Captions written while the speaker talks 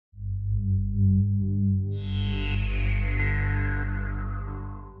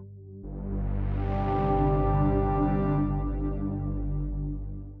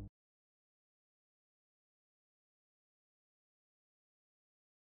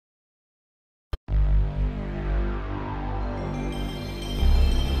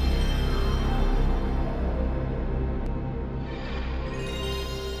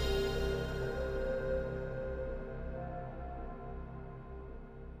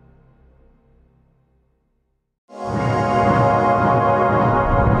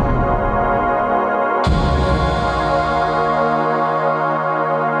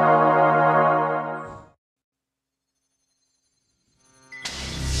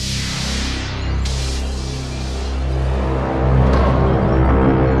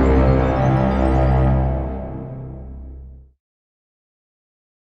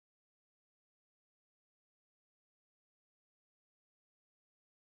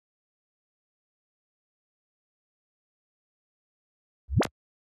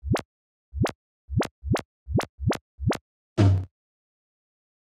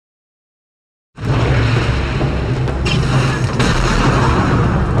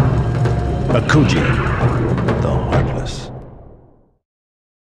Akuji, the Heartless.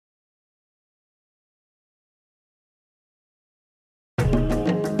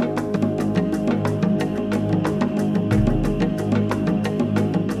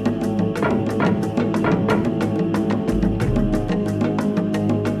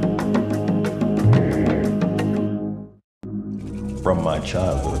 From my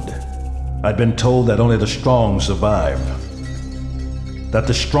childhood, I'd been told that only the strong survive, that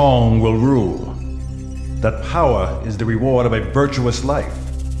the strong will rule, that power is the reward of a virtuous life.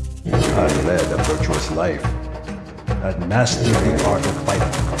 I led a virtuous life. I'd mastered the art of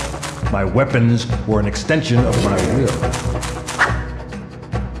fighting. My weapons were an extension of my will.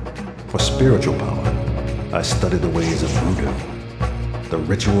 For spiritual power, I studied the ways of voodoo, the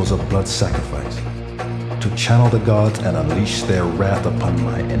rituals of blood sacrifice, to channel the gods and unleash their wrath upon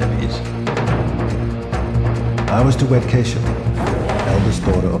my enemies. I was to wed Keisha, eldest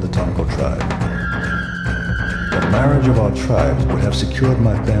daughter of the Tonko tribe. The marriage of our tribes would have secured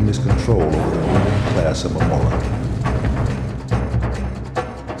my family's control over the ruling class of Amora.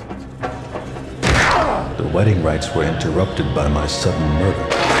 The wedding rites were interrupted by my sudden murder.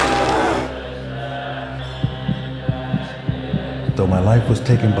 Though my life was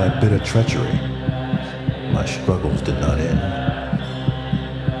taken by bitter treachery, my struggles did not end.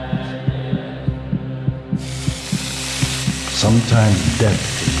 Sometimes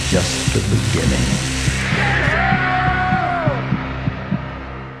death is just the beginning.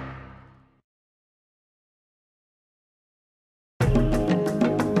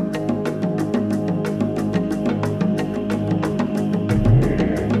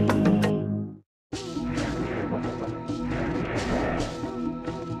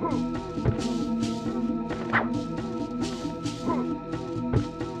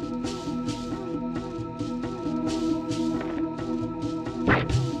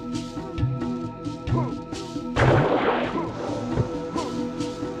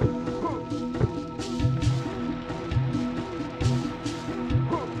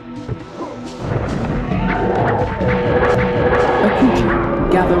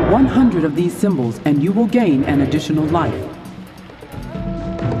 Gather 100 of these symbols and you will gain an additional life.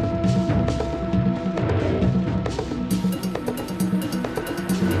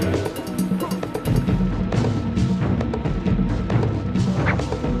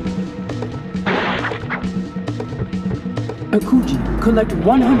 Akuji, collect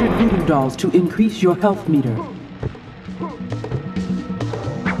 100 voodoo dolls to increase your health meter.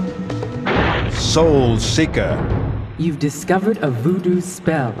 Soul Seeker. You've discovered a voodoo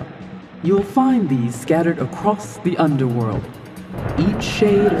spell. You'll find these scattered across the underworld. Each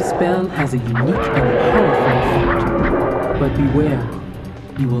shade of spell has a unique and powerful effect. But beware,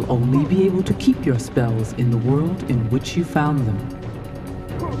 you will only be able to keep your spells in the world in which you found them.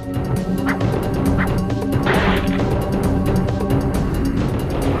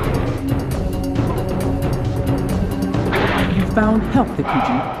 You found health,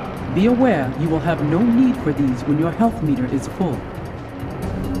 Akuji. Be aware you will have no need for these when your health meter is full.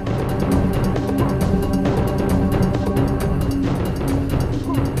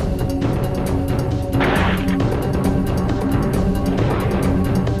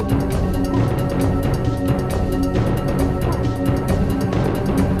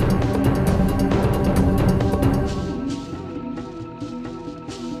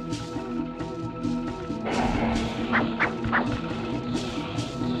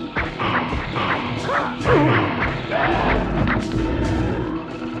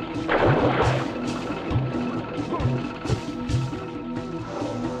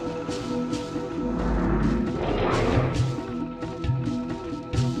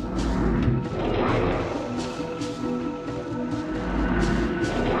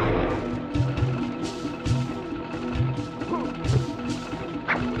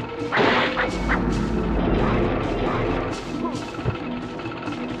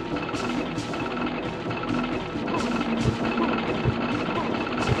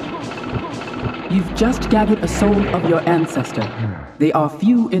 You've just gathered a soul of your ancestor. They are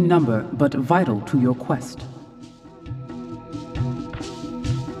few in number, but vital to your quest.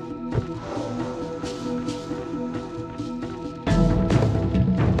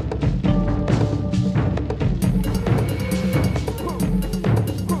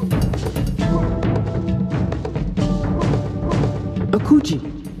 Akuji!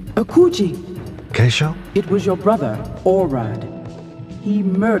 Akuji! Keisha? It was your brother, Orad. He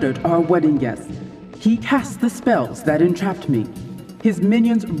murdered our wedding guests. He cast the spells that entrapped me. His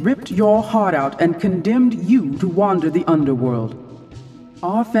minions ripped your heart out and condemned you to wander the underworld.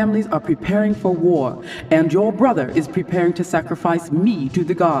 Our families are preparing for war, and your brother is preparing to sacrifice me to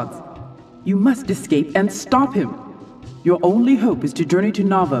the gods. You must escape and stop him. Your only hope is to journey to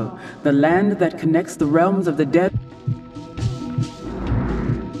Navo, the land that connects the realms of the dead.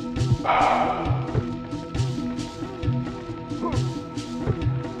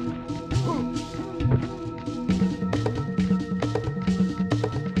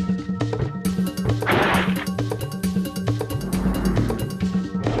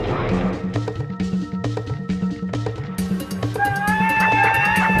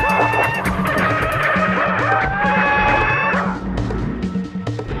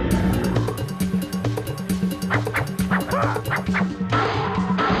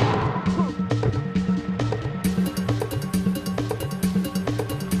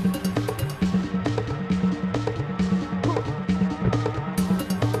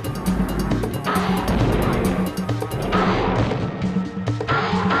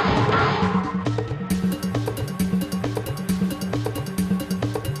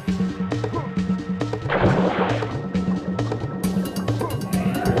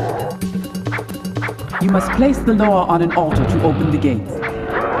 You must place the law on an altar to open the gates.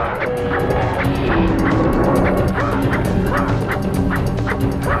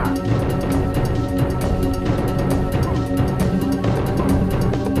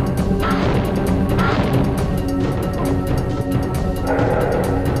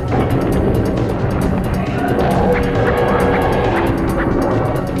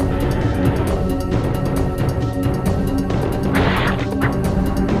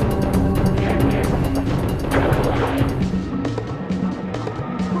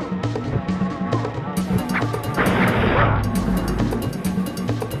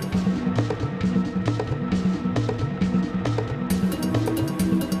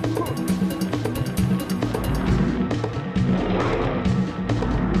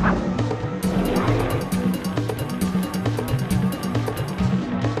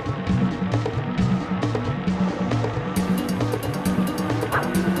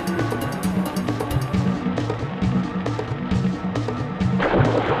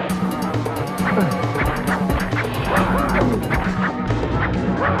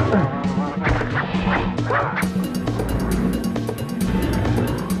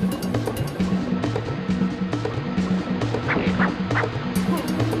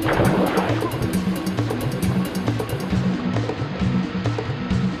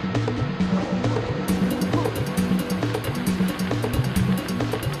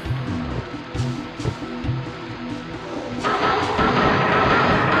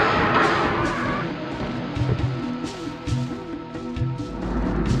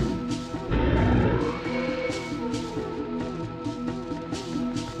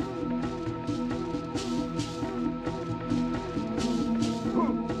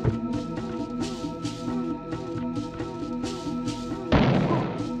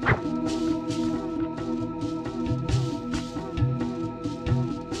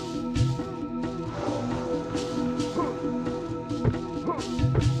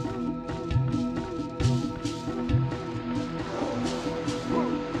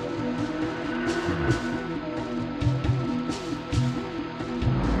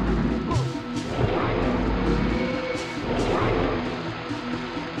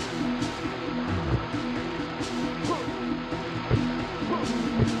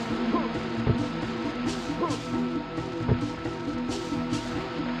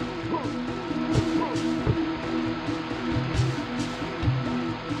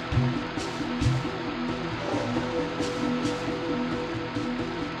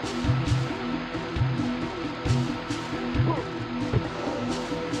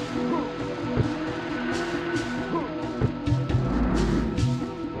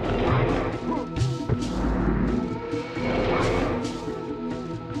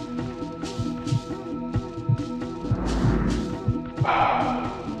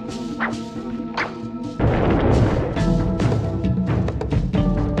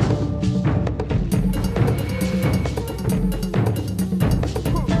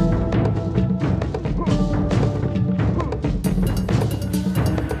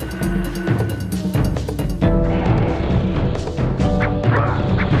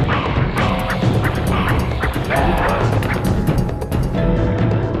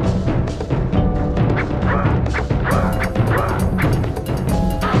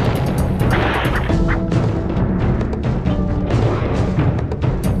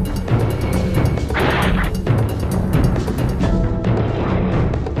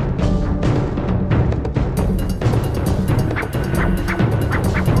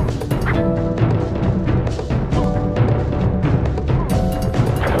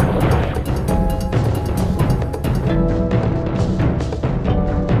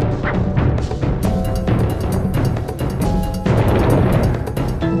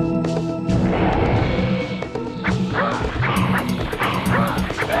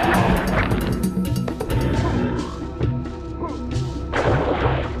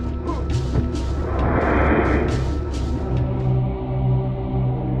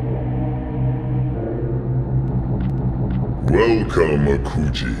 Welcome,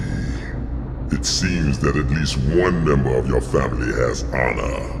 Akuji. It seems that at least one member of your family has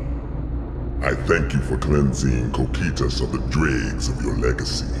honor. I thank you for cleansing Kokitas of the dregs of your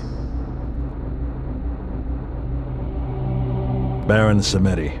legacy. Baron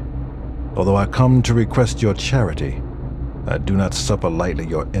Samedi, although I come to request your charity, I do not suffer lightly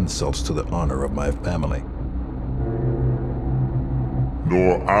your insults to the honor of my family.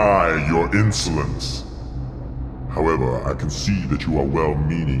 Nor I your insolence. However, I can see that you are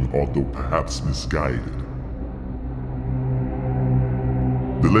well-meaning, although perhaps misguided.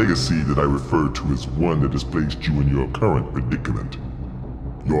 The legacy that I refer to is one that has placed you in your current predicament.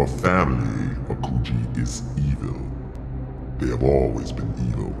 Your family, Akuji, is evil. They have always been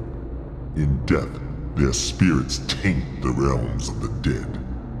evil. In death, their spirits taint the realms of the dead.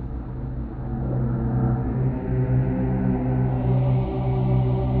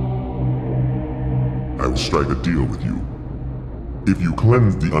 I will strike a deal with you. If you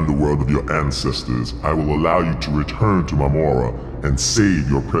cleanse the underworld of your ancestors, I will allow you to return to Marmora and save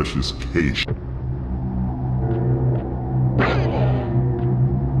your precious Keish.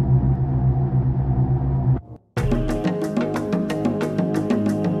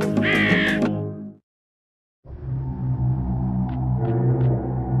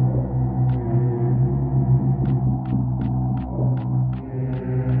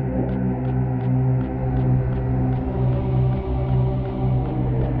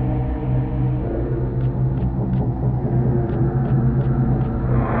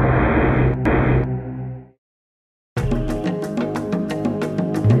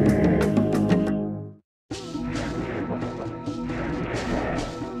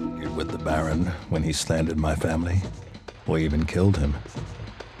 When he slandered my family, or even killed him.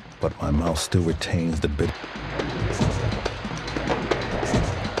 But my mouth still retains the bit.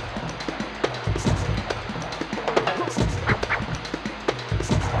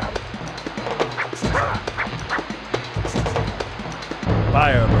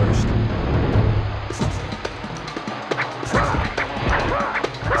 Fire burst.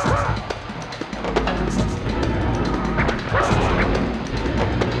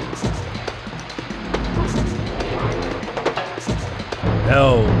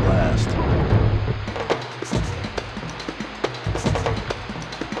 Hell blast.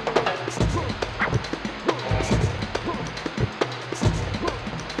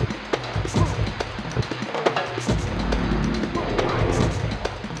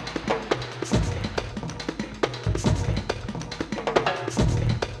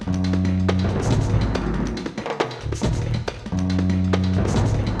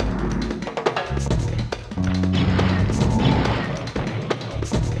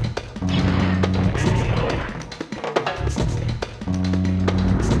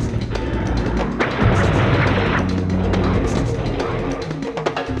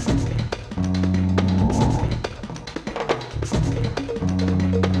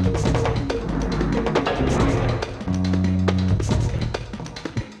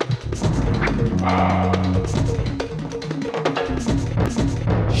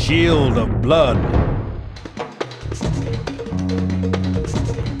 Shield of blood.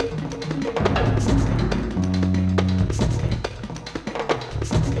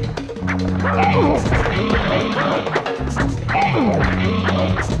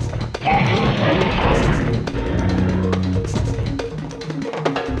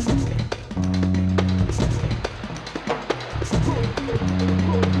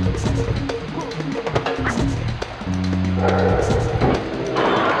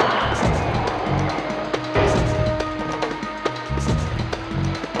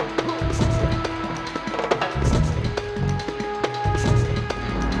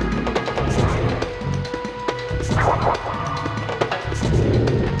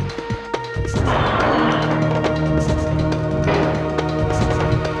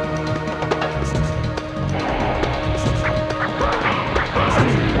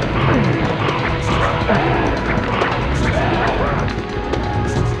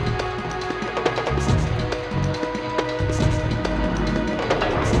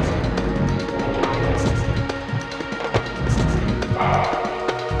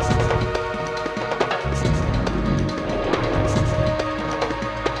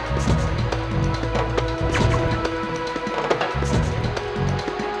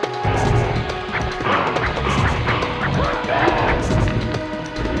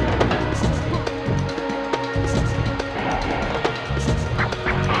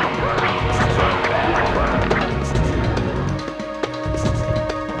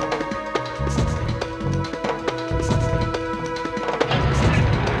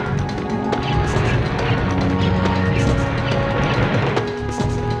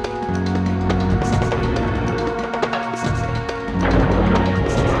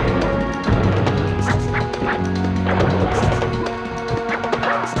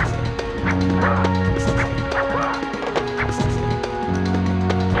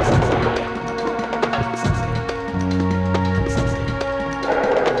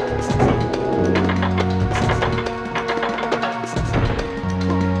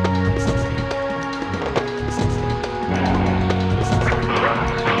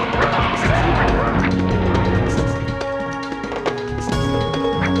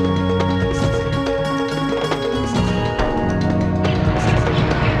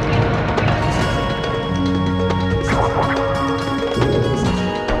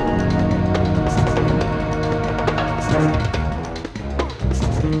 Heartless.